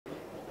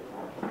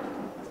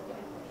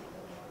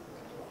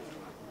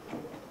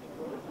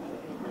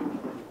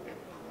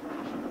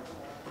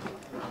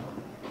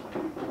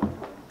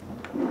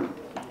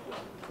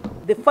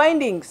The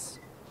findings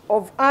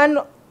of an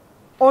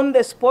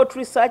on-the-spot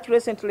research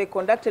recently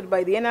conducted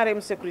by the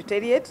NRM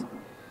Secretariat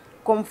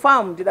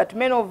confirmed that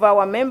many of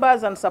our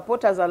members and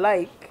supporters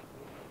alike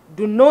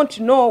do not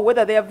know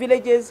whether their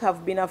villages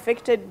have been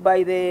affected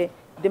by the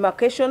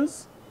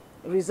demarcations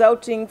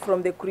resulting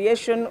from the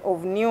creation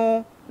of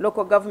new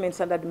local governments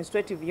and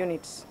administrative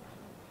units.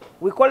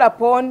 We call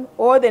upon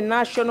all the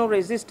national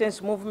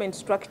resistance movement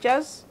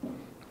structures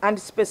and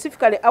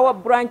specifically our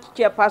branch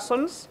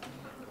chairpersons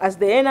as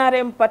the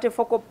NRM party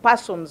focal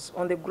persons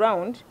on the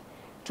ground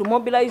to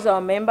mobilize our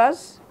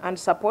members and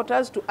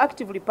supporters to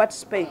actively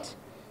participate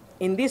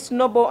in this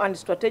noble and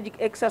strategic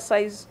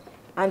exercise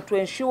and to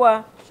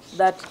ensure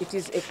that it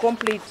is a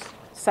complete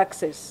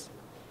success.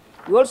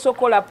 We also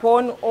call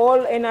upon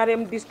all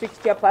NRM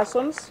district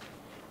chairpersons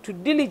to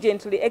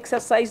diligently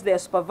exercise their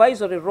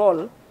supervisory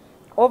role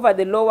over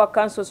the lower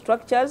council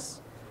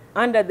structures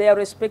under their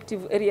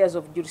respective areas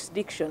of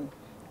jurisdiction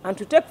and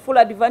to take full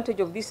advantage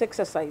of this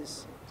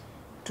exercise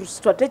to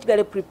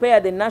strategically prepare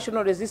the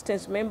national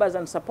resistance members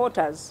and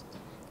supporters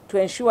to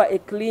ensure a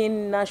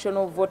clean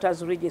national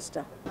voters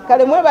register.